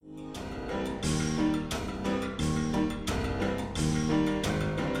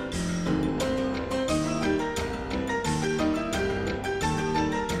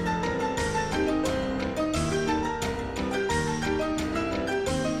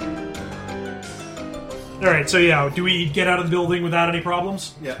Alright, so yeah, do we get out of the building without any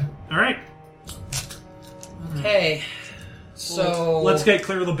problems? Yeah. Alright. Okay. So... Let's get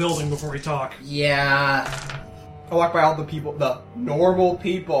clear of the building before we talk. Yeah. I walk by all the people, the normal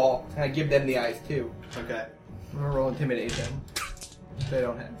people, and I give them the eyes too. Okay. I'm gonna roll intimidation. They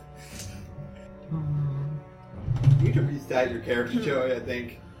don't have. You need to restat your character, Joey, I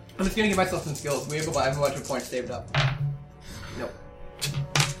think. I'm just gonna give myself some skills. We have a bunch of points saved up. Nope.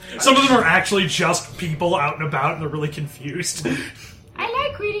 Some of them are actually just people out and about and they're really confused. I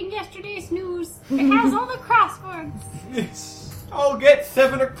like reading yesterday's news. It has all the crosswords. I'll get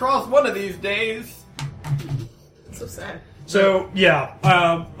 7 across one of these days. So sad. So, yeah,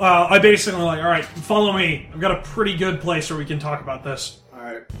 I basically like, alright, follow me. I've got a pretty good place where we can talk about this.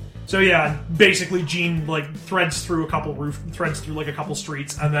 Alright. So yeah, basically Gene threads through a couple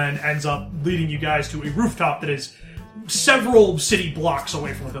streets and then ends up leading you guys to a rooftop that is several city blocks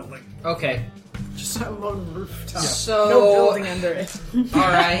away from the building. Okay. Just a lone rooftop. So... No building under it.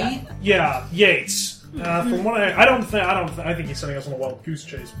 Alright. Yeah, Yates. From what I think he's sending us on a wild goose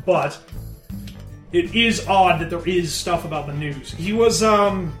chase, but it is odd that there is stuff about the news. He was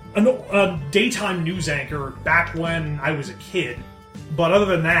a daytime news anchor back when I was a kid. But other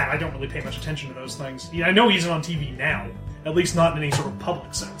than that, I don't really pay much attention to those things. Yeah, I know he's on TV now, at least not in any sort of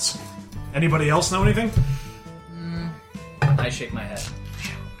public sense. Anybody else know anything? I shake my head.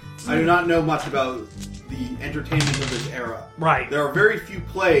 I do not know much about the entertainment of this era. Right. There are very few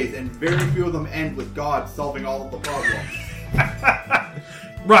plays, and very few of them end with God solving all of the problems.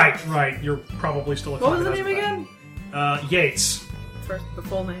 Right. You're probably still. What was the name again? Yates. First, the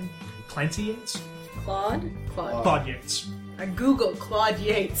full name. Clancy Yates. Claude. Claude Yates. I googled Claude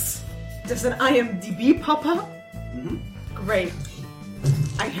Yates. Does an IMDb pop up? Mm-hmm. Great.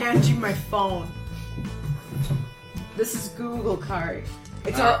 I hand you my phone. This is Google, Kari.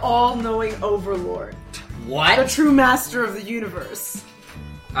 It's our all-knowing overlord. The What? true master of the universe.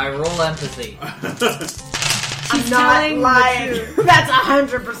 I roll empathy. I'm not lying. That's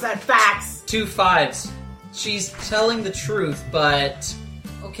 100% facts. 2 5s. She's telling the truth, but...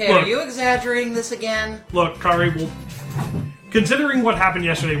 Okay, Look. are you exaggerating this again? Look, Kari, considering what happened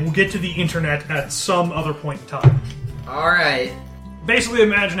yesterday, we'll get to the internet at some other point in time. Alright. Basically,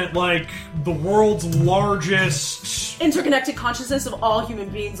 imagine it like the world's largest... Interconnected consciousness of all human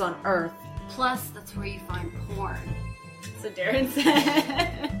beings on Earth. Plus, that's where you find porn. So Darren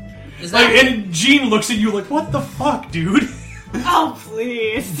said. Is Like, that... and Gene looks at you like, what the fuck, dude? Oh,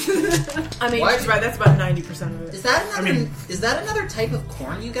 please. I mean, What? she's right. That's about 90% of it. Is that another, I mean- is that another type of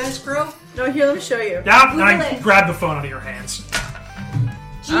corn you guys grow? No, here, let me show you. Yeah, and Google I it. grab the phone out of your hands.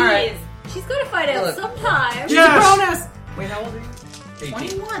 Jeez. Alright. She's gonna find out Look. sometime. She's Yes. a grown-ass. Wait, how old are you?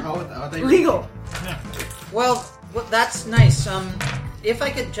 21. Oh, they Legal. Well, that's nice. If I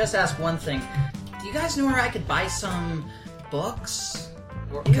could just ask one thing. Do you guys know where I could buy some books?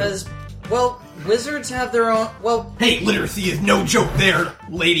 Because, well, wizards have their own... Well, Hey, literacy is no joke there,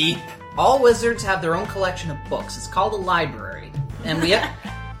 lady. all wizards have their own collection of books. It's called a library. And we have...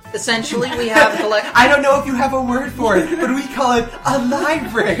 Essentially, we have a collection... I don't know if you have a word for it, but we call it a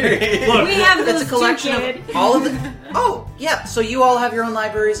library. Look, We have It's those a collection two, of all of the... Oh, yeah, so you all have your own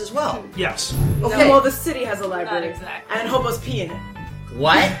libraries as well. yes. Okay. Well, the city has a library. Not exactly. And Hobos pee in it.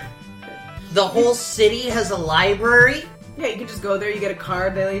 What? The whole city has a library? Yeah, you can just go there, you get a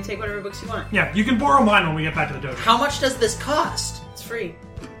card, they let you take whatever books you want. Yeah, you can borrow mine when we get back to the dojo. How much does this cost? It's free.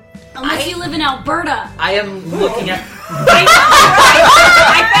 Unless you live in Alberta. I am looking at...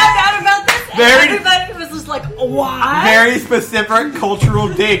 I found out about this. And Very- everybody was just like, "What?" Very specific cultural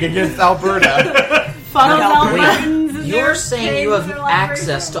dig against Alberta. Fuck Those Alberta. Albertans and You're their saying you caves have or libraries.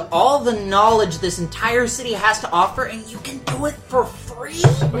 access to all the knowledge this entire city has to offer, and you can do it for free?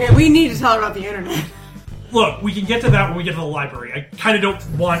 Okay, we need to tell her about the internet. Look, we can get to that when we get to the library. I kind of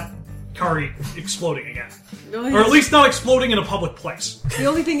don't want Kari exploding again. Or at least not exploding in a public place. The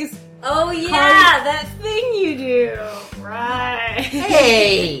only thing is, Oh yeah, Kari- that thing you do. Right.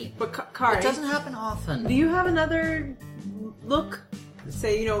 Hey! but Kari, It doesn't happen often. do you have another look?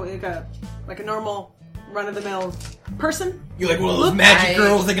 Say, you know, like a normal run-of-the-mill person? You're like one of those Look, magic I-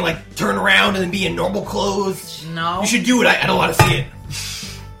 girls that can like turn around and then be in normal clothes. No. You should do it. I don't want to see it.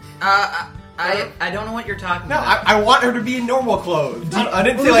 I don't know what you're talking No, about. I want her to be in normal clothes. I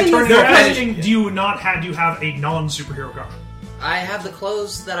didn't say Well, like the thing turn is, into They're a fetish. asking, do you have a non-superhero garb? I have the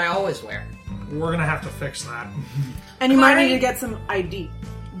clothes that I always wear. We're gonna have to fix that. And you might Kari- need to get some ID.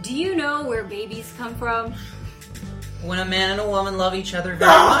 Do you know where babies come from? When a man and a woman love each other very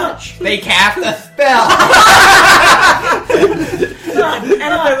much. They cast a spell.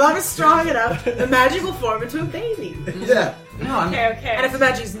 And if their love is strong enough, the magic will form into a baby. Yeah. No, I'm Okay. And if the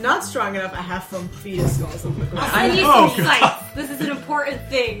magi's not strong enough, I have foam fetus skulls on the ground. I need Oh, some sights. This is an important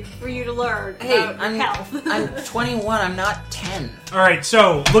thing for you to learn Hey, about your health. I'm 21. I'm not 10. All right,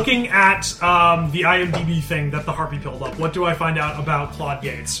 so looking at the IMDb thing that the Harpy pulled up, what do I find out about Claude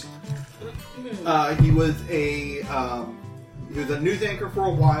Gates? He was a news anchor for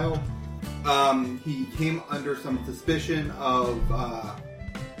a while. He came under some suspicion of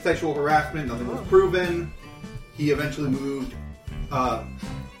sexual harassment. Nothing was proven. He eventually moved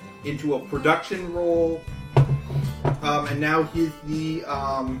into a production role, and now he's the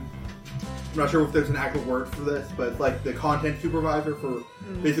I'm not sure if there's an actual word for this, but it's like the content supervisor for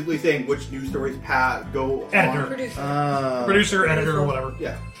basically saying which news stories go Editor. on. Producer, editor, or whatever.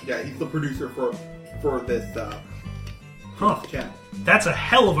 Yeah, he's the producer for this channel. That's a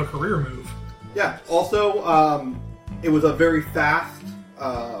hell of a career move. Yeah. Also, it was a very fast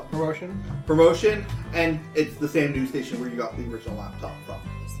promotion, and it's the same news station where you got the original laptop from.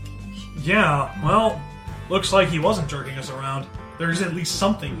 Yeah, well, looks like he wasn't jerking us around. There's at least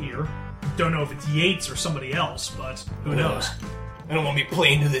something here. Don't know if it's Yates or somebody else, but who knows? I don't want to be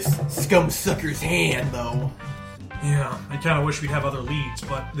playing to this scum sucker's hand, though. Yeah, I kind of wish we'd have other leads,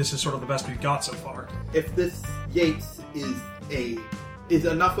 but this is sort of the best we've got so far. If this Yates is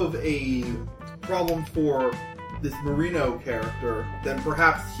enough of a problem for this Marino character, then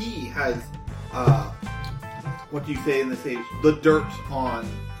perhaps he has what do you say in this age? The dirt on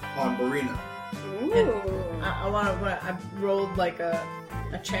Marino. I rolled like a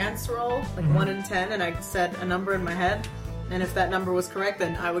chance roll, like 1 in 10, and I said a number in my head, and if that number was correct,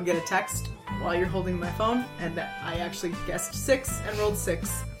 then I would get a text while you're holding my phone, and I actually guessed 6 and rolled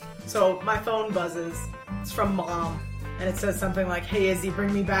 6. So my phone buzzes. It's from Mom, and it says something like, "Hey Izzy,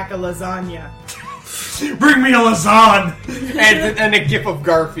 bring me back a lasagna." Bring me a lasagna! and a gif of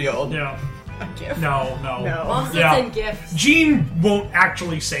Garfield. Yeah. A gift. No. Mom Yeah. sends in gifts. Gene won't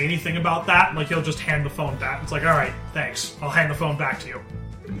actually say anything about that. Like, he'll just hand the phone back. It's like, alright, thanks. I'll hand the phone back to you.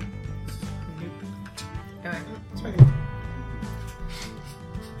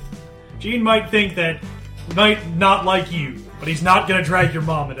 Gene might think that he might not like you, but he's not gonna drag your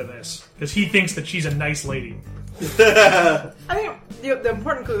mom into this. Because he thinks that she's a nice lady. I think the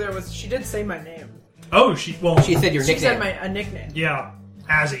important clue there was she did say my name. Oh, she She said your She nickname. said a nickname. yeah.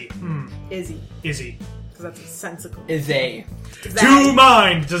 Azzy. Izzy. Izzy. Because that's a sensical. Is a. To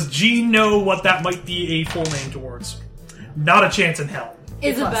mind, does Gene know what that might be a full name towards? Not a chance in hell.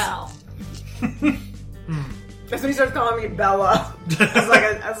 Isabel. That's when he starts calling me Bella.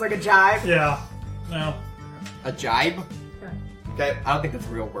 as like a jive. Yeah. Well, A jibe? Okay. I don't think that's a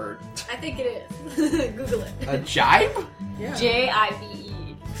real word. I think it is. Google it. A jibe? Yeah.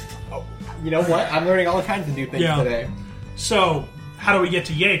 Jive. Oh, you know what? I'm learning all kinds of new things today. so, how do we get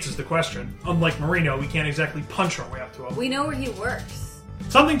to Yates is the question. Unlike Marino, we can't exactly punch our way up to him. We know where he works.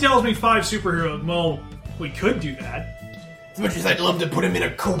 Something tells me 5 superheroes. Well, we could do that. As much as I'd love to put him in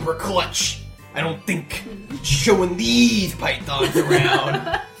a cobra clutch, I don't think showing these pythons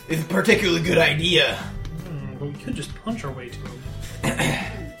around is a particularly good idea. But we could just punch our way to him.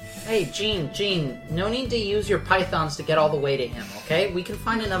 Hey, Gene, no need to use your pythons to get all the way to him, okay? We can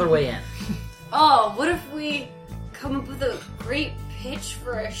find another way in. Oh, what if we come up with a great pitch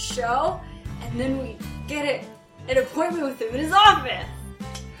for a show, and then we get an appointment with him in his office?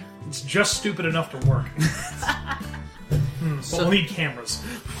 It's just stupid enough to work. But we'll need cameras.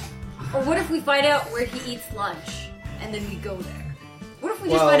 Or what if we find out where he eats lunch, and then we go there? What if we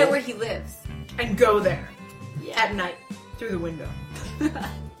just find out where he lives? And go there. Yeah. At night. Through the window.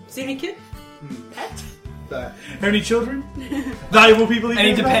 See any kid? Pet? Any children? Valuable people?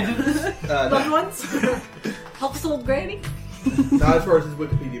 Any you care about? dependents? Loved ones? Helps old granny? Not as far as his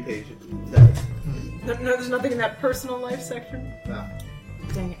Wikipedia page says. No, there's nothing in that personal life section? No.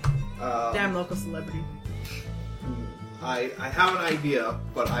 Dang it. Damn local celebrity. I have an idea,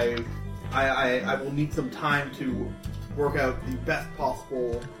 but I will need some time to work out the best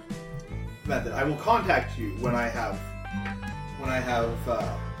possible method. I will contact you when I have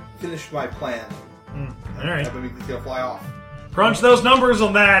finished my plan. Alright. I believe it's gonna fly off. Crunch those numbers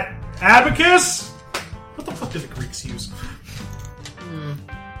on that. Abacus? What the fuck do the Greeks use?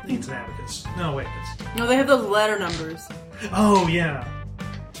 I think it's an abacus. No, wait. No, they have those letter numbers. Oh, yeah.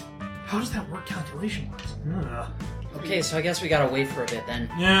 How does that work calculation-wise? Okay, so I guess we gotta wait for a bit then.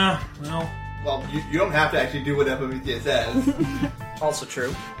 Yeah, well... Well, you don't have to actually do what Epimetheus says. Also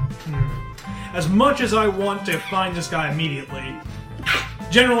true. As much as I want to find this guy immediately,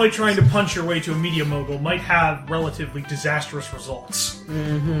 generally trying to punch your way to a media mogul might have relatively disastrous results.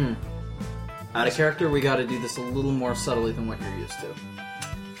 Out of character, we gotta do this a little more subtly than what you're used to.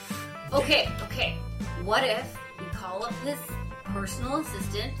 Okay. What if we call call up his personal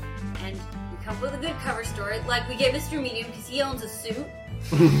assistant, and we come up with a good cover story. Like, we get Mr. Medium because he owns a suit.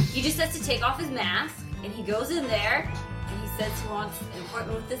 He just has to take off his mask, and he goes in there, and he says he wants an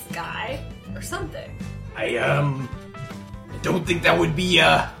appointment with this guy, or something. I don't think that would be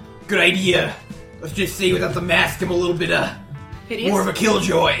a good idea. Let's just say without the mask, I'm a little bit, Hideous? more of a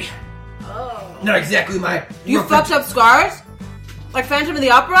killjoy. Oh. Not exactly my... You fucked up scars? Like Phantom of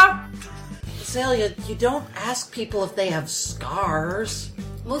the Opera? Azalea, you don't ask people if they have scars.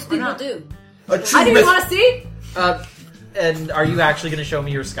 Most people do. A true I didn't want to see. And are you actually going to show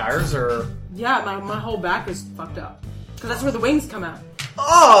me your scars, or? Yeah, my whole back is fucked up. Because that's where the wings come out.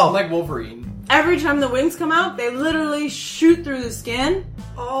 Oh! like Wolverine. Every time the wings come out, they literally shoot through the skin.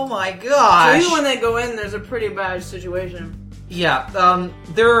 Oh my So gosh! even when they go in, there's a pretty bad situation. Yeah,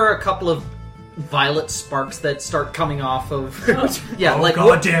 there are a couple of violet sparks that start coming off of... yeah, Oh, like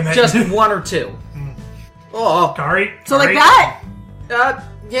God damn it. just one or two. Oh, Kari? So like Kari? that.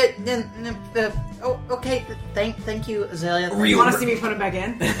 Okay. Thank you, Azalea. You want to see me put it back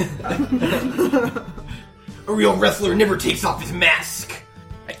in? A real wrestler never takes off his mask.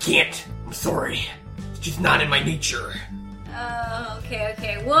 I can't. I'm sorry. It's just not in my nature.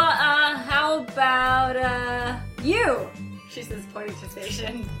 Okay. Well, how about, you? She says, pointing to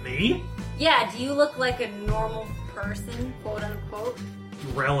Station. Me? Yeah, do you look like a normal person, quote unquote?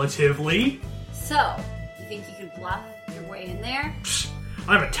 Relatively. So, you think you could bluff your way in there?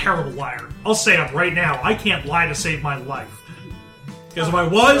 I'm a terrible liar. I'll say it right now. I can't lie to save my life. Because if I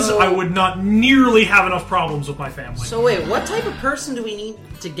was, I would not nearly have enough problems with my family. So wait, what type of person do we need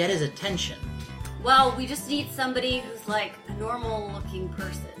to get his attention? Well, we just need somebody who's like a normal-looking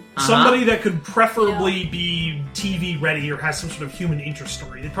person. Somebody that could preferably be TV ready or has some sort of human interest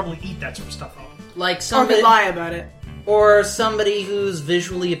story. They'd probably eat that sort of stuff up. Like Or somebody, could lie about it. or somebody who's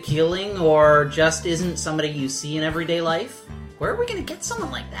visually appealing, or just isn't somebody you see in everyday life. Where are we gonna get someone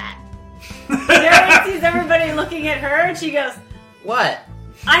like that? Darian sees everybody looking at her, and she goes, What?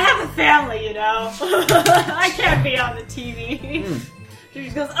 I have a family, you know. I can't be on the TV. She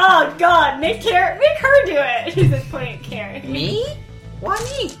just goes, oh, God, make her do it. She says, pointing at Karen. Me? Why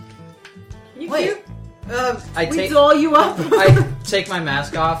me? You Wait. I We take doll you up. I take my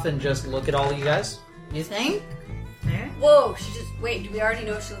mask off and just look at all of you guys. You think? Whoa, wait, do we already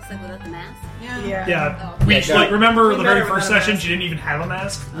know what she looks like without the mask? Yeah. Yeah. Oh. We remember We the met very her first without a session, mask. she didn't even have a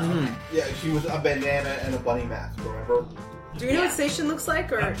mask. Yeah, she was a bandana and a bunny mask, remember? Do we know what Station looks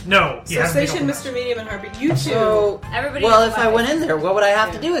like? Or No. he so hasn't Station, taken off Mr. Medium, and Heartbeat. You two. So, Everybody well, has if I weapons. went in there, what would I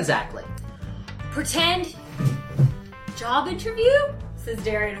have to do exactly? Pretend job interview? Says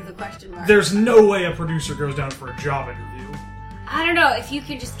Darian with a question mark. There's no way a producer goes down for a job interview. I don't know, if you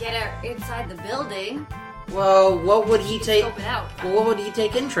could just get her inside the building, Well, what would he take? scope it out. What would he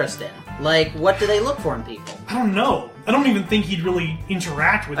take interest in? Like, what do they look for in people? I don't know. I don't even think he'd really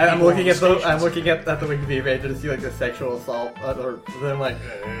interact with I'm people looking on at the stations. I'm looking at the Wikipedia page to see like the sexual assault, or then I'm like,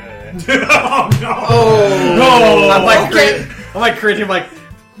 Oh no! Oh. I'm like Okay. I'm like cringing, I'm like,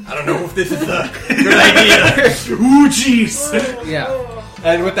 I don't know if this is a good idea. Ooh, jeez. yeah.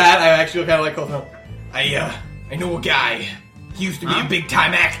 And with that, I actually kind of like close enough. I know a guy. He used to be a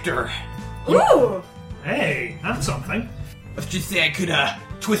big-time actor. Ooh. Hey, that's something. Let's just say I could,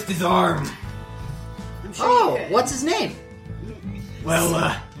 twist his arm. Oh, what's his name?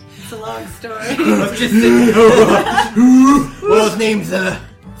 Well, It's a long story. let's just say... well, his name's,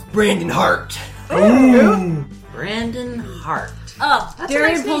 Brandon Hart. Ooh. Brandon Hart. Oh, That's a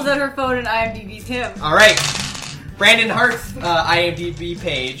Darian nice pulls name. out her phone and IMDb's him. Alright. Brandon Hart's IMDb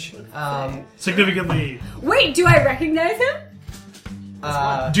page. Significantly, Wait, do I recognize him?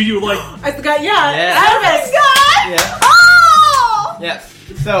 do you like? I forgot. Yeah. Yeah. Elvis. Yeah. Oh! Yes.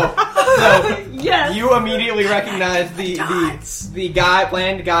 So Yes. you immediately recognize the guy,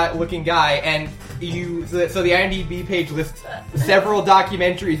 bland guy looking guy, and so the IMDb page lists several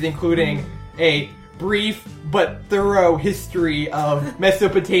documentaries, including a brief but thorough history of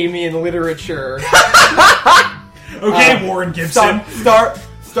Mesopotamian literature. Okay, Warren Gibson.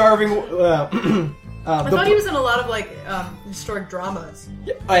 Starving. I thought he was in a lot of like historic dramas.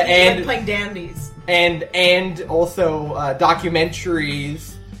 and playing dandies. and also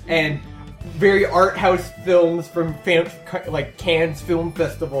documentaries and very art house films from like Cannes Film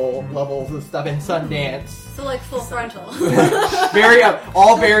Festival levels of stuff, and Sundance. So like full frontal. Very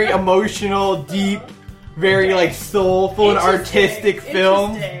all very emotional, deep, very like soulful and artistic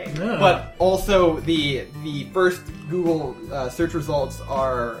films. Interesting. Yeah. But also the first Google search results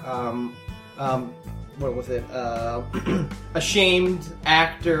are what was it? Ashamed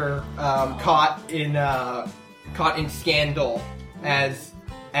actor caught in scandal as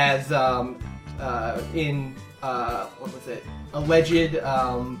in what was it? Alleged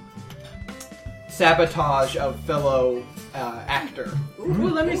sabotage of fellow actor. Ooh,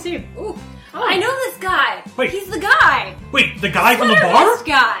 let me see. Ooh, I know this guy. Wait. He's the guy. Wait, the guy from the Sweater bar? vest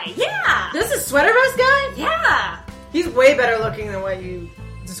guy. Yeah. This is Sweater Vest guy? Yeah. He's way better looking than what you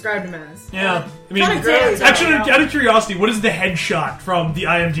described him as. Yeah. I mean, Kinda girly, though, actually, you know? out of curiosity, what is the headshot from the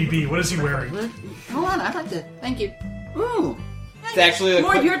IMDb? What is he wearing? Hold on, I'd like to. Thank you. Ooh. It's actually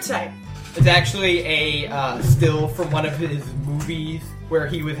More your type. It's actually a still from one of his movies where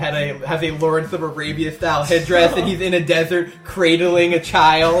he has a Lawrence of Arabia style headdress and he's in a desert cradling a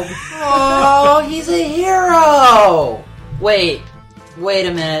child. Oh, he's a hero! Wait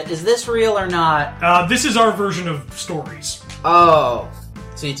a minute. Is this real or not? This is our version of stories. Oh.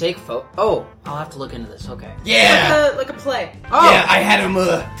 So you take Oh, I'll have to look into this. Okay. Yeah, Like a play. Oh! yeah. I had him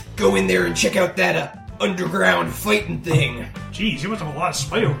go in there and check out that underground fighting thing. Jeez, you must have a lot of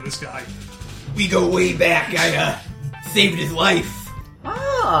sway over this guy. We go way back. I saved his life.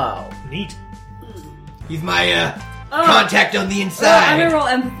 Oh. Neat. He's my contact on the I'm inside. gonna roll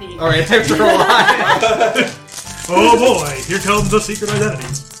empathy. Alright, time to roll. Oh boy, here comes the secret identity.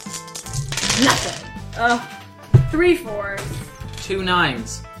 Nothing. 3 4s. 2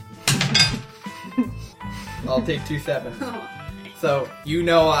 9s. I'll take 2 7s. So, you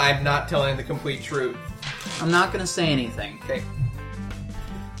know I'm not telling the complete truth. I'm not gonna say anything. Okay.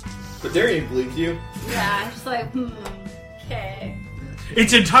 But Darian believes you. Yeah, just like, okay.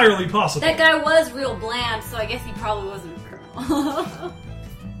 It's entirely possible. That guy was real bland, so I guess he probably wasn't a criminal.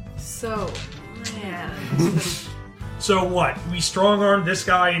 So, man. So what? We strong-armed this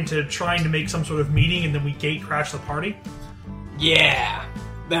guy into trying to make some sort of meeting, and then we gate crash the party? Yeah,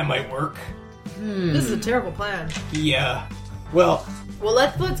 that might work. This is a terrible plan. Yeah. Well, Well,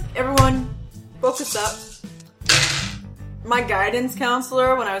 let's everyone focus up. My guidance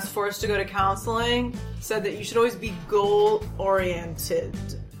counselor, when I was forced to go to counseling, said that you should always be goal-oriented.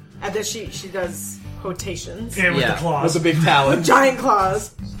 And that she does quotations. And with Yeah. the claws. With a big talent. Giant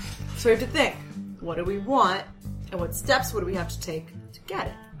claws. So we have to think, what do we want, and what steps would we have to take to get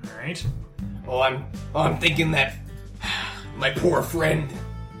it? Alright. I'm thinking that my poor friend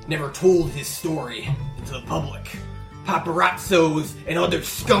never told his story to the public. Paparazzos and other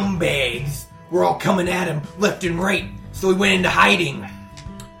scumbags were all coming at him left and right, so he went into hiding.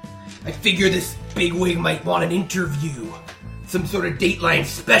 I figure this bigwig might want an interview, some sort of Dateline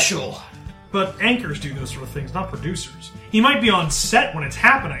special. But anchors do those sort of things, not producers. He might be on set when it's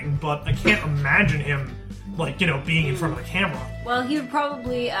happening, but I can't imagine him, being in front of the camera. Well, he would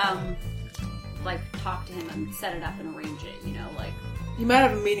probably, talk to him and set it up and arrange it, You might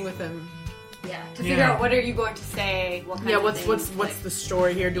have a meeting with him. Yeah, to figure out what are you going to say, what kind Yeah, of what's things, the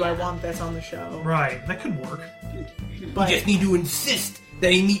story here? Do I want this on the show? Right, that could work. But You just need to insist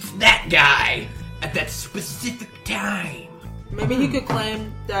that he meets that guy at that specific time. maybe he could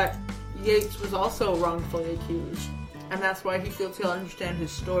claim that Yates was also wrongfully accused, and that's why he feels he'll understand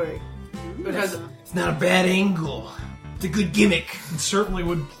his story. Because It's not a bad angle. It's a good gimmick. It certainly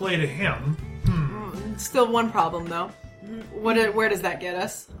would play to him. still one problem though. Where does that get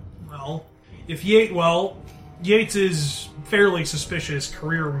us? Well, Yates' fairly suspicious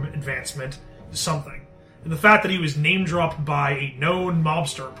career advancement is something. And the fact that he was name-dropped by a known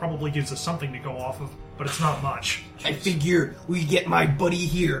mobster probably gives us something to go off of, but it's not much. I figure we get my buddy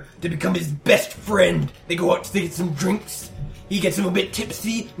here to become his best friend. They go out to get some drinks. He gets him a bit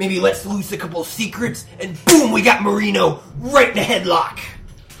tipsy, maybe lets loose a couple of secrets, and boom, we got Marino right in a headlock.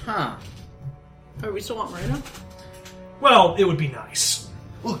 Huh. Oh, we still want Marina? Well, it would be nice.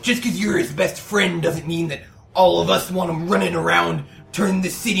 Look, just because you're his best friend doesn't mean that all of us want him running around, turning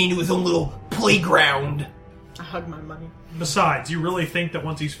this city into his own little playground. I hug my money. Besides, you really think that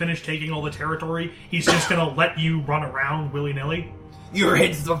once he's finished taking all the territory, he's just gonna let you run around willy-nilly? Your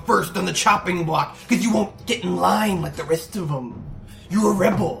head's the first on the chopping block, because you won't get in line like the rest of them. You're a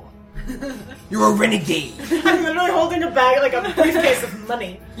rebel. You're a renegade. I'm literally holding a bag like a briefcase of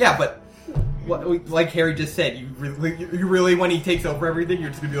money. Yeah, but like Harry just said, you really, when he takes over everything, you're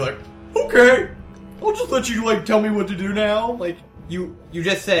just gonna be like, okay, I'll just let you tell me what to do now. Like you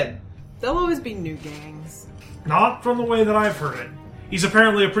just said. There'll always be new gangs. Not from the way that I've heard it. He's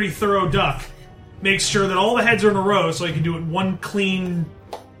apparently a pretty thorough duck. Makes sure that all the heads are in a row so he can do it one clean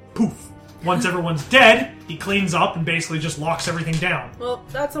poof. Once everyone's dead, he cleans up and basically just locks everything down. Well,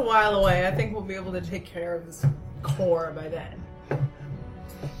 that's a while away. I think we'll be able to take care of this core by then.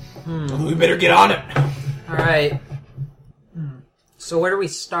 We better get on it. Alright. So where do we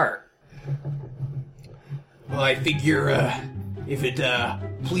start? Well, I figure, if it,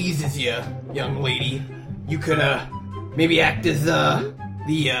 pleases you, young lady, you could, maybe act as, the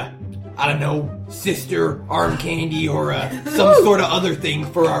I don't know, sister, arm candy, or some sort of other thing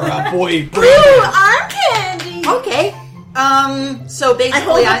for our boy Brandon. Arm candy! Okay. So I basically,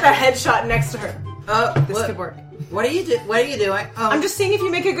 hold up a headshot next to her. This what, could work. what are you doing? I'm just seeing if you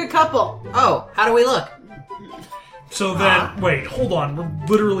make a good couple. Oh, how do we look? So then, wait, hold on. We're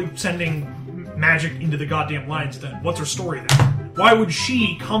literally sending magic into the goddamn lines then. What's her story then? Why would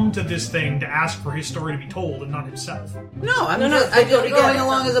she come to this thing to ask for his story to be told and not himself? No, I'm No, just, they I'm go just together. going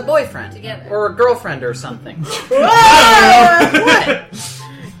along as a boyfriend. Together. Or a girlfriend or something. What?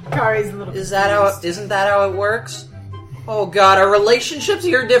 Kari's a little. Isn't that how it works? Oh god, our relationships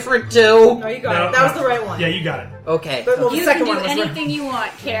here different too. No, you got it. That was the right one. Yeah, you got it. Okay. But, well, the You second can one do was anything you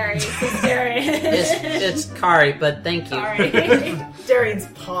want, Carrie. It's Darian. It's Kari, but thank you. Sorry. Darian's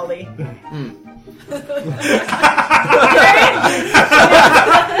Polly.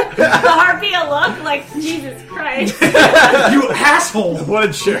 The harpy look like Jesus Christ. You asshole! What a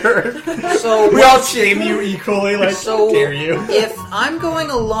jerk. So We all shame you equally, like, So, dare you. if I'm going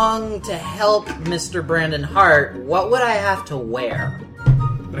along to help Mr. Brandon Hart, what would I have to wear?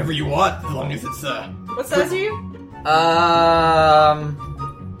 Whatever you want, as long as it's What size are you?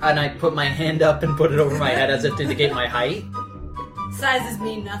 And I put my hand up and put it over my head as if to indicate my height. Sizes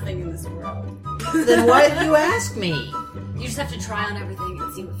mean nothing in this world. Then why did you ask me? You just have to try on everything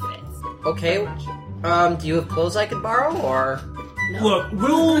and see what fits. Okay, do you have clothes I could borrow, or? Look,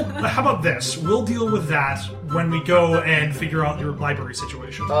 how about this? We'll deal with that when we go and figure out your library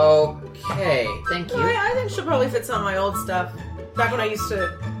situation. Okay, thank you. I think she'll probably fit some of my old stuff. Back when I used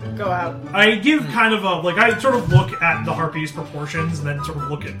to go out. I give kind of I sort of look at the Harpy's proportions and then sort of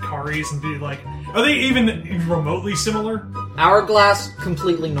look at Kari's and be like, are they even remotely similar? Hourglass,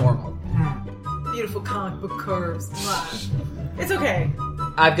 completely normal. Beautiful comic book curves. Wow. It's okay.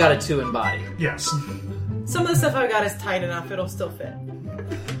 I've got a 2 in body. Yes. Some of the stuff I've got is tight enough, it'll still fit.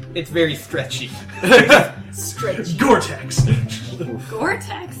 It's very stretchy. Stretchy. Gore-Tex.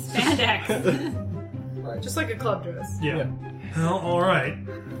 Gore-Tex, spandex. Just like a club dress. Yeah. Well, alright.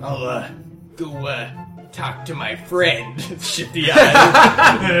 I'll go talk to my friend. Shifty eyes.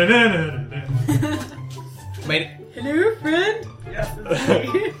 My, Hello, friend?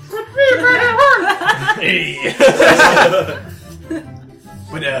 hey.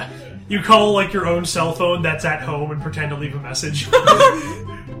 But You call like your own cell phone that's at home and pretend to leave a message.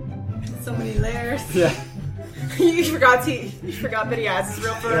 So many layers. Yeah. you forgot that he has his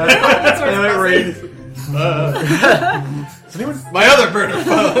real phone. my other burner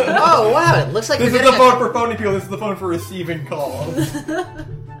phone. Oh wow, it looks like This you're is the getting phone for phony people. This is the phone for receiving calls.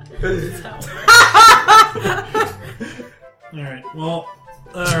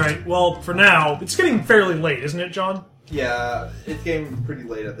 Alright, well, for now, it's getting fairly late, isn't it, John? Yeah, it's getting pretty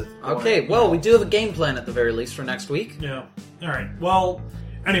late at this point. Okay, well, we do have a game plan at the very least for next week. Yeah. Alright, well,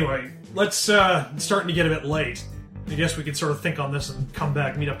 anyway, it's starting to get a bit late. I guess we could sort of think on this and come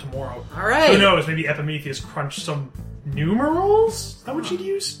back, meet up tomorrow. Alright. Who knows, maybe Epimetheus crunched some numerals? Is that what she'd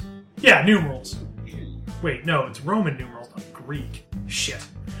use? Yeah, numerals. Wait, no, it's Roman numerals, not Greek. Shit.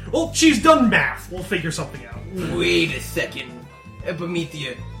 Well, she's done math. We'll figure something out. Wait a second.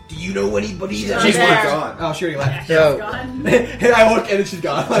 Epimethea, do you know anybody that... She's there. gone. Oh, she already left. So, Gone. And I look, and then she's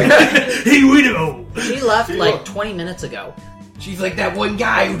gone. Like, Hey, widow! she left like 20 minutes ago. She's like that one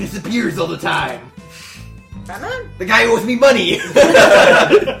guy who disappears all the time. Batman? The guy who owes me money.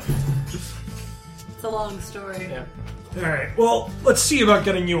 It's a long story. Yeah. Alright, well, let's see about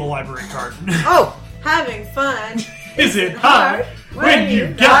getting you a library card. Oh, Having fun. Is it hard when you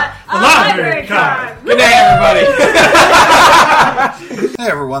got a library card? Good night, everybody. Hey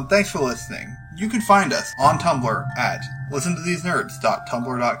everyone, thanks for listening. You can find us on Tumblr at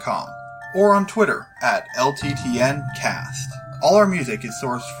listentothesenerds.tumblr.com or on Twitter at LTTNcast. All our music is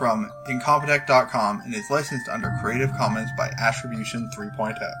sourced from Incompetech.com and is licensed under Creative Commons by Attribution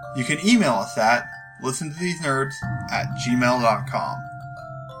 3.0. You can email us at listentothesenerds@gmail.com.